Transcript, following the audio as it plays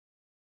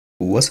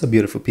What's up,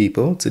 beautiful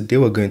people? Today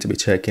we're going to be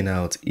checking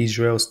out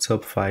Israel's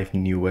top 5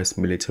 newest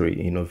military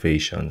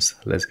innovations.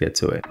 Let's get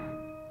to it.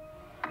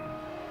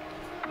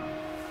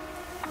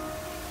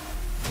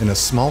 In a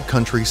small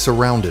country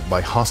surrounded by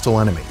hostile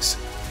enemies,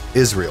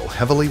 Israel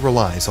heavily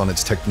relies on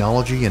its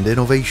technology and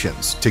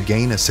innovations to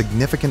gain a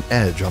significant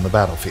edge on the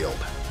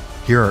battlefield.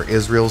 Here are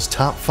Israel's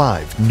top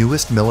 5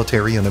 newest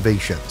military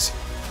innovations.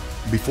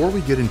 Before we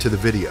get into the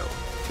video,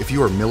 if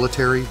you are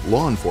military,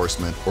 law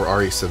enforcement, or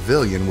are a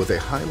civilian with a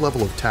high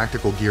level of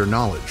tactical gear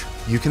knowledge,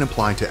 you can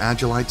apply to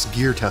Agilite's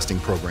gear testing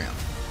program.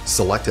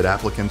 Selected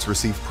applicants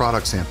receive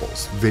product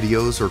samples,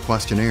 videos, or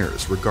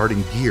questionnaires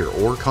regarding gear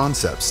or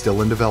concepts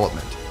still in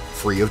development,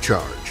 free of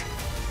charge.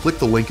 Click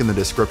the link in the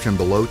description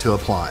below to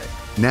apply.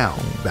 Now,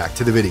 back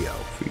to the video.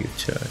 Free of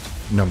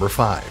charge. Number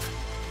 5.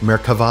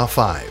 Merkava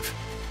 5.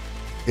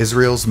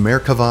 Israel's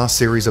Merkava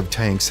series of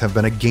tanks have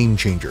been a game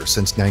changer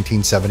since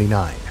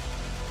 1979.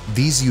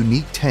 These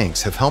unique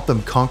tanks have helped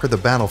them conquer the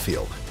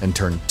battlefield and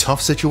turn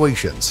tough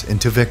situations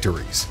into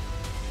victories.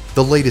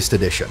 The latest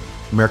edition,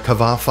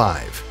 Merkava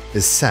 5,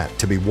 is set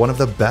to be one of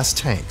the best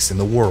tanks in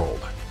the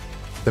world.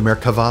 The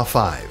Merkava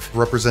 5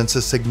 represents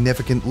a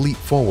significant leap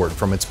forward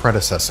from its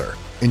predecessor,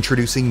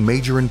 introducing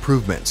major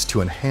improvements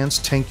to enhance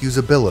tank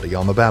usability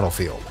on the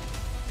battlefield.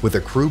 With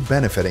the crew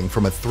benefiting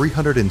from a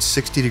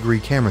 360-degree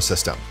camera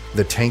system,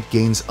 the tank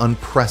gains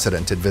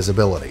unprecedented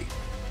visibility.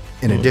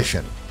 In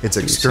addition, its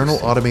external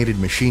automated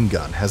machine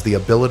gun has the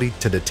ability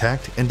to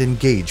detect and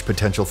engage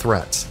potential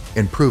threats,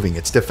 improving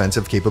its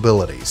defensive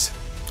capabilities.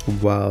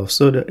 Wow,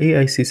 so the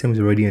AI system is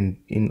already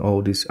in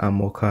all these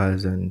armor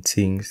cars and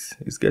things.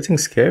 It's getting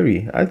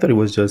scary. I thought it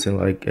was just in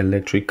like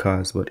electric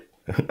cars, but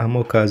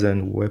armor cars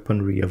and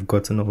weaponry have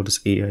gotten all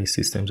these AI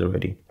systems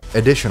already.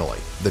 Additionally,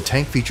 the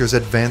tank features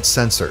advanced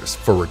sensors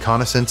for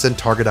reconnaissance and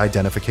target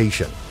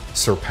identification,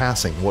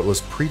 surpassing what was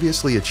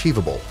previously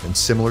achievable in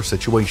similar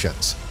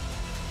situations.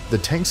 The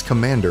tank's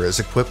commander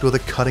is equipped with a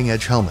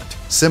cutting-edge helmet,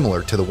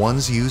 similar to the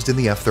ones used in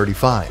the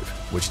F-35,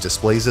 which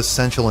displays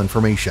essential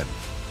information.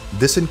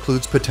 This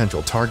includes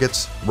potential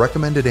targets,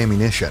 recommended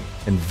ammunition,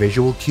 and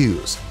visual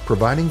cues,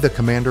 providing the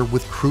commander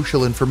with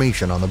crucial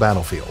information on the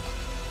battlefield.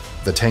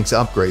 The tank's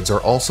upgrades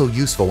are also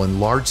useful in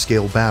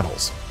large-scale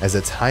battles, as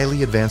its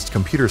highly advanced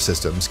computer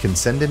systems can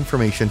send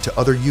information to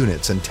other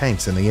units and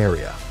tanks in the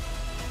area.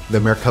 The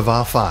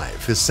Merkava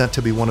 5 is set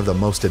to be one of the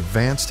most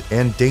advanced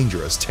and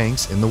dangerous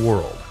tanks in the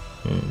world.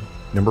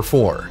 Number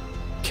 4.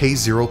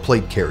 K0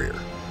 Plate Carrier.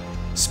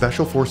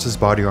 Special Forces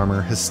body armor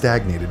has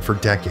stagnated for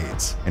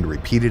decades, and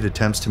repeated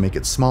attempts to make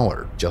it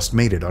smaller just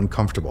made it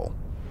uncomfortable.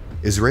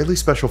 Israeli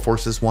Special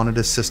Forces wanted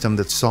a system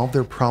that solved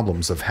their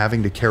problems of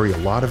having to carry a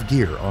lot of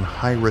gear on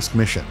high-risk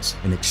missions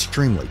in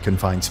extremely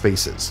confined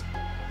spaces.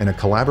 In a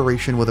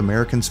collaboration with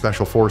American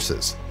Special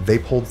Forces, they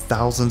polled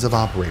thousands of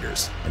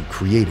operators and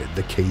created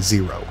the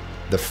K0,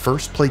 the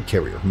first plate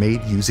carrier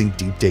made using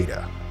deep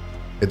data.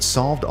 It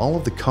solved all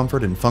of the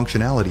comfort and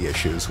functionality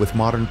issues with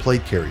modern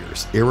plate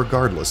carriers,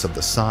 irregardless of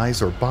the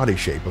size or body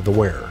shape of the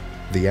wearer.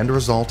 The end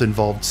result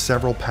involved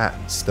several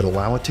patents that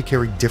allow it to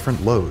carry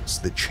different loads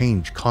that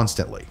change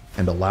constantly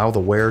and allow the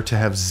wearer to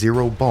have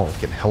zero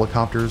bulk in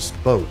helicopters,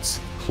 boats,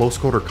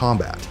 close-quarter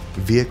combat,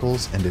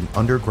 vehicles, and in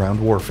underground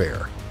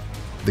warfare.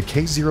 The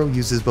K0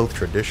 uses both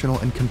traditional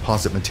and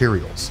composite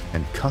materials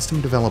and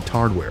custom-developed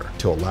hardware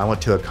to allow it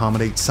to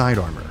accommodate side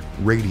armor,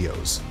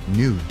 radios,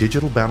 new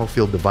digital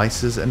battlefield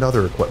devices, and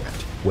other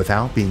equipment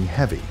without being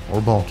heavy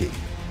or bulky.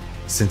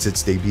 Since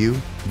its debut,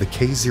 the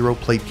K0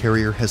 plate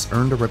carrier has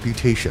earned a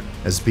reputation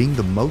as being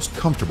the most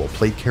comfortable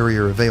plate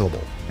carrier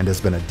available and has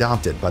been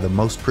adopted by the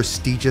most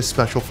prestigious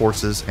special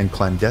forces and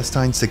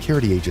clandestine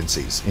security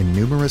agencies in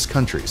numerous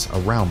countries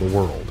around the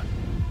world.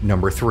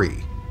 Number 3.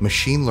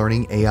 Machine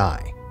Learning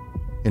AI.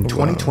 In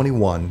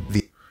 2021,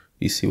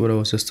 You see what I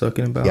was just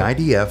talking about? the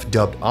IDF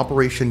dubbed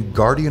Operation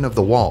Guardian of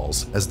the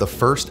Walls as the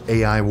first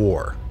AI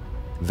war.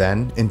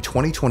 Then, in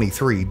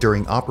 2023,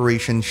 during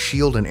Operation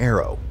Shield and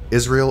Arrow,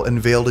 Israel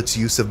unveiled its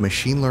use of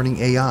machine learning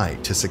AI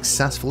to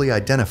successfully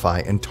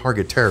identify and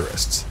target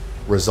terrorists,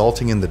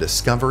 resulting in the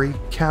discovery,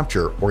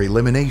 capture, or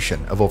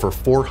elimination of over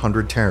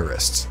 400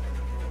 terrorists.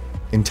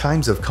 In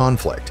times of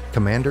conflict,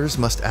 commanders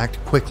must act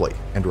quickly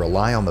and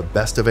rely on the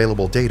best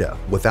available data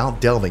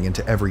without delving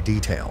into every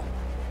detail.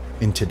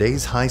 In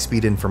today's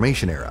high-speed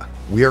information era,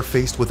 we are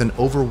faced with an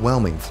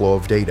overwhelming flow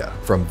of data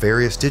from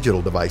various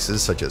digital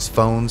devices such as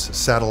phones,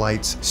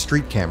 satellites,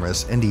 street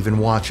cameras, and even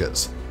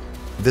watches.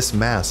 This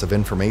mass of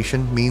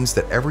information means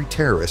that every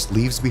terrorist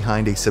leaves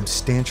behind a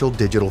substantial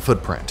digital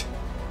footprint.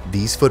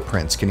 These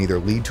footprints can either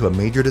lead to a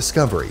major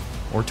discovery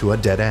or to a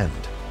dead end.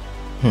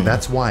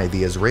 That's why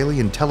the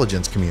Israeli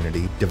intelligence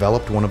community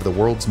developed one of the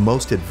world's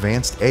most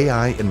advanced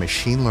AI and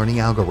machine learning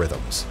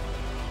algorithms.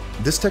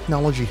 This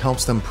technology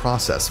helps them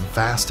process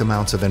vast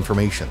amounts of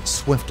information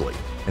swiftly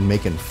and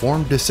make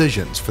informed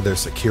decisions for their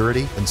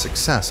security and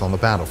success on the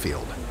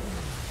battlefield.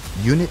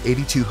 Unit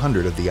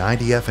 8200 of the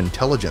IDF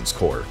Intelligence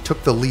Corps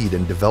took the lead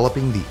in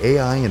developing the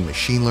AI and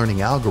machine learning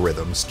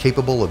algorithms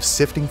capable of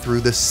sifting through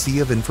the sea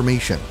of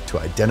information to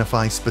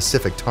identify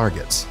specific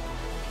targets.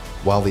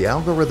 While the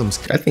algorithm's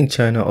I think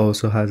China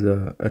also has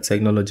a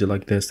technology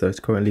like this that's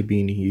currently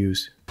being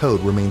used.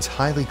 code remains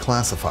highly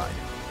classified,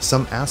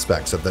 some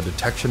aspects of the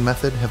detection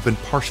method have been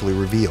partially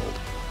revealed.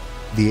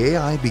 The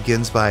AI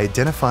begins by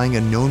identifying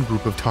a known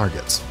group of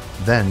targets,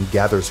 then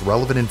gathers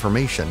relevant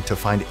information to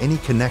find any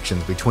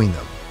connections between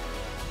them.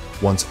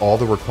 Once all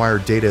the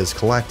required data is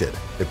collected,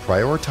 it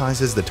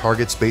prioritizes the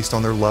targets based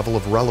on their level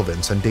of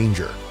relevance and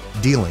danger,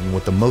 dealing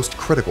with the most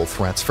critical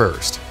threats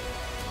first.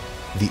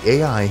 The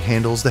AI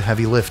handles the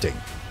heavy lifting,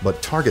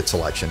 but target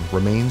selection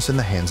remains in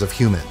the hands of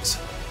humans.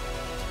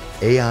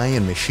 AI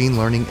and machine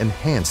learning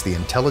enhance the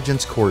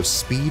intelligence core's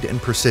speed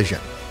and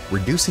precision,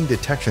 reducing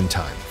detection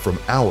time from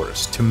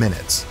hours to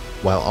minutes,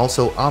 while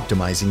also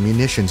optimizing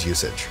munitions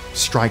usage,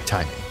 strike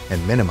timing,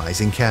 and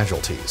minimizing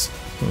casualties.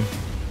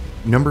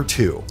 Number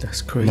 2.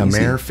 That's crazy.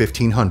 Namer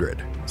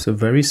 1500. So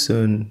very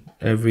soon,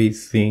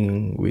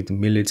 everything with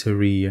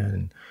military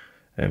and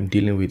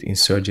dealing with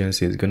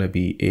insurgency is going to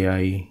be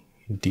AI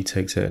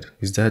detected.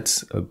 Is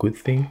that a good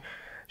thing?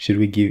 Should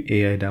we give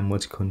AI that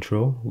much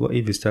control? What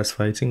if it starts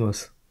fighting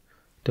us?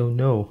 Don't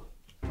know.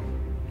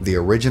 The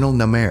original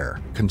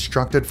Namer,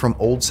 constructed from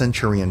old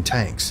Centurion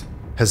tanks,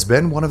 has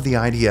been one of the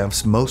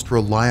IDF's most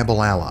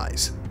reliable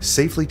allies,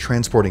 safely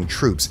transporting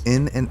troops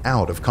in and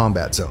out of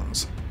combat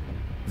zones.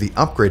 The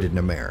upgraded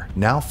Namer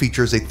now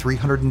features a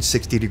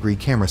 360-degree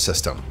camera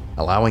system,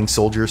 allowing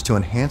soldiers to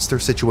enhance their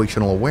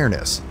situational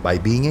awareness by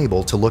being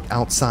able to look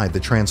outside the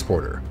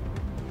transporter.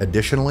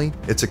 Additionally,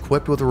 it's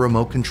equipped with a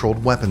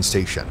remote-controlled weapon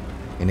station,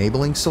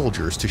 enabling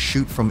soldiers to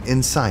shoot from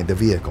inside the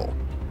vehicle.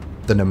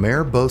 The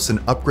Namer boasts an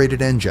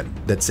upgraded engine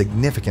that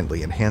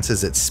significantly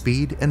enhances its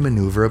speed and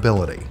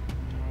maneuverability.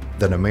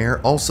 The Namer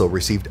also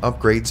received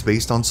upgrades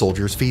based on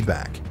soldiers'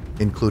 feedback,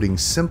 including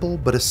simple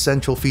but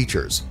essential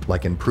features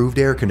like improved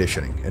air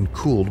conditioning and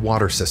cooled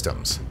water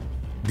systems.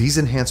 These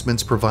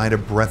enhancements provide a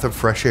breath of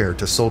fresh air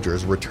to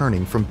soldiers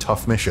returning from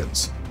tough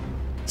missions.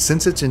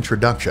 Since its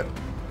introduction,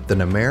 the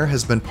Namer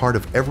has been part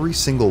of every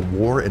single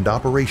war and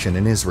operation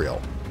in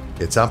Israel.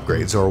 Its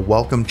upgrades are a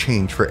welcome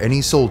change for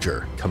any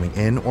soldier coming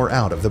in or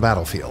out of the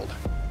battlefield.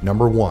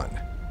 Number 1.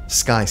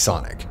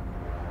 Skysonic.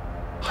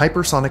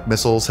 Hypersonic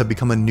missiles have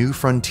become a new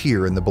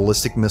frontier in the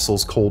ballistic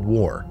missiles Cold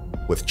War,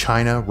 with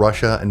China,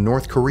 Russia, and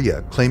North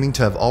Korea claiming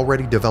to have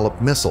already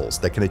developed missiles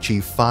that can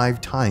achieve 5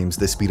 times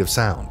the speed of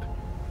sound.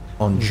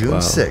 On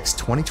June 6,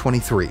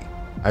 2023,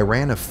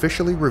 Iran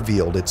officially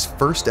revealed its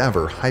first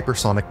ever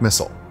hypersonic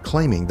missile,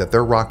 claiming that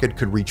their rocket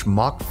could reach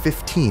Mach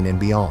 15 and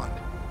beyond.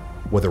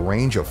 With a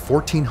range of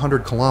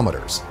 1,400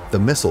 kilometers, the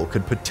missile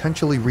could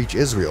potentially reach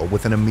Israel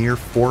within a mere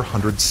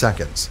 400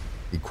 seconds,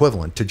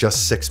 equivalent to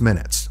just 6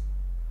 minutes.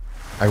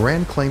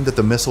 Iran claimed that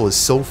the missile is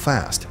so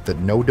fast that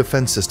no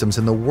defense systems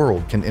in the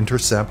world can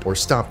intercept or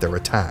stop their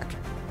attack.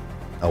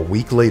 A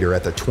week later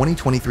at the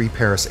 2023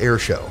 Paris Air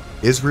Show,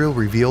 Israel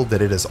revealed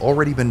that it has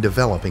already been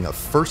developing a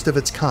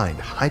first-of-its-kind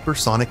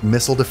hypersonic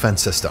missile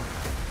defense system,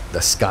 the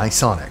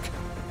Skysonic.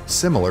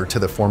 Similar to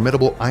the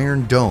formidable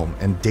Iron Dome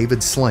and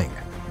David Sling,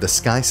 the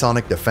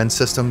Skysonic defense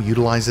system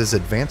utilizes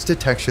advanced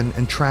detection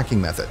and tracking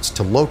methods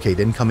to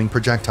locate incoming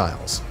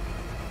projectiles.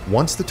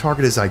 Once the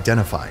target is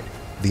identified,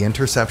 the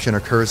interception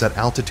occurs at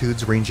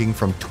altitudes ranging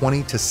from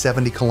 20 to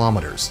 70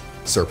 kilometers,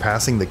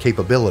 surpassing the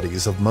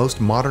capabilities of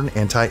most modern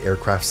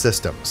anti-aircraft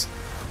systems.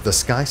 The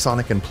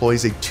Skysonic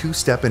employs a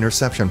 2-step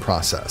interception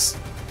process.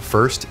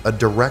 First, a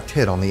direct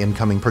hit on the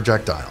incoming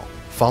projectile,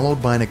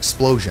 followed by an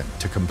explosion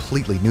to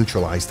completely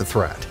neutralize the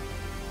threat.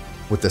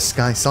 With the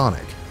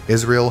Skysonic,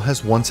 Israel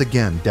has once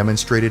again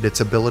demonstrated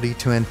its ability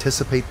to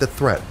anticipate the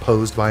threat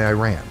posed by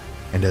Iran,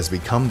 and has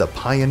become the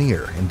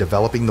pioneer in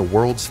developing the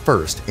world's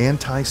first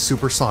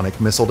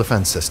anti-supersonic missile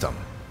defense system.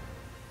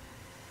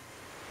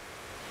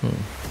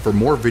 For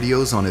more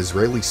videos on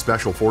Israeli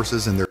special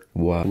forces and their...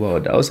 Wow,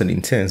 that was an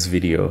intense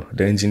video.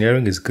 The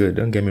engineering is good,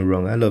 don't get me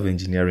wrong, I love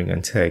engineering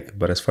and tech,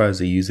 but as far as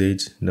the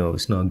usage, no,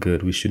 it's not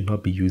good. We should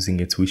not be using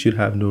it. We should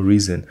have no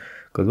reason,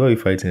 because what are we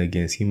fighting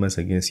against? Humans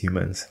against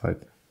humans.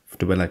 Like, if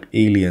they were like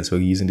aliens we're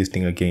using this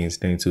thing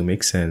against, then it will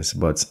make sense,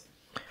 but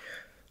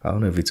I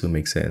don't know if it will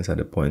make sense at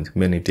the point. I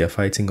mean, if they're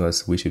fighting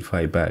us, we should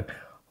fight back.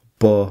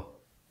 But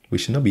we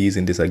should not be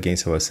using this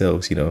against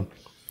ourselves, you know.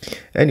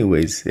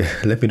 Anyways,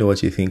 let me know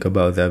what you think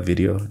about that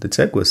video. The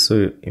tech was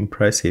so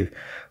impressive.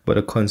 But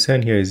the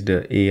concern here is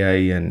the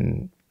AI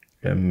and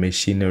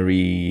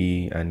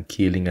machinery and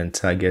killing and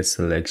target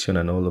selection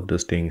and all of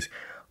those things.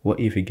 What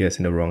if it gets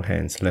in the wrong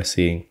hands? Let's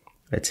say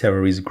a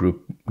terrorist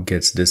group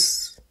gets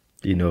this,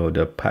 you know,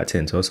 the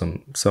patent or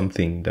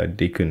something that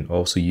they can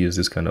also use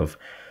this kind of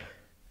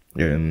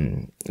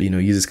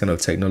use this kind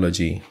of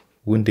technology.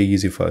 Wouldn't they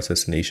use it for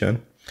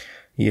assassination?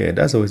 Yeah,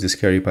 that's always the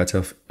scary part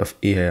of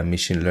AI and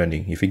machine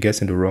learning. If it gets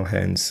in the wrong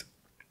hands,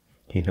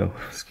 you know,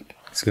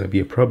 it's going to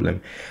be a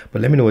problem.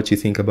 But let me know what you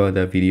think about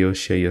that video.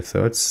 Share your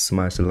thoughts.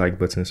 Smash the like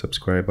button,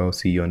 subscribe. I'll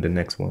see you on the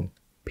next one.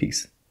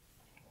 Peace.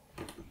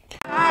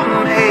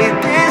 I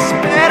made this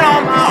bed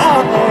on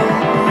my own.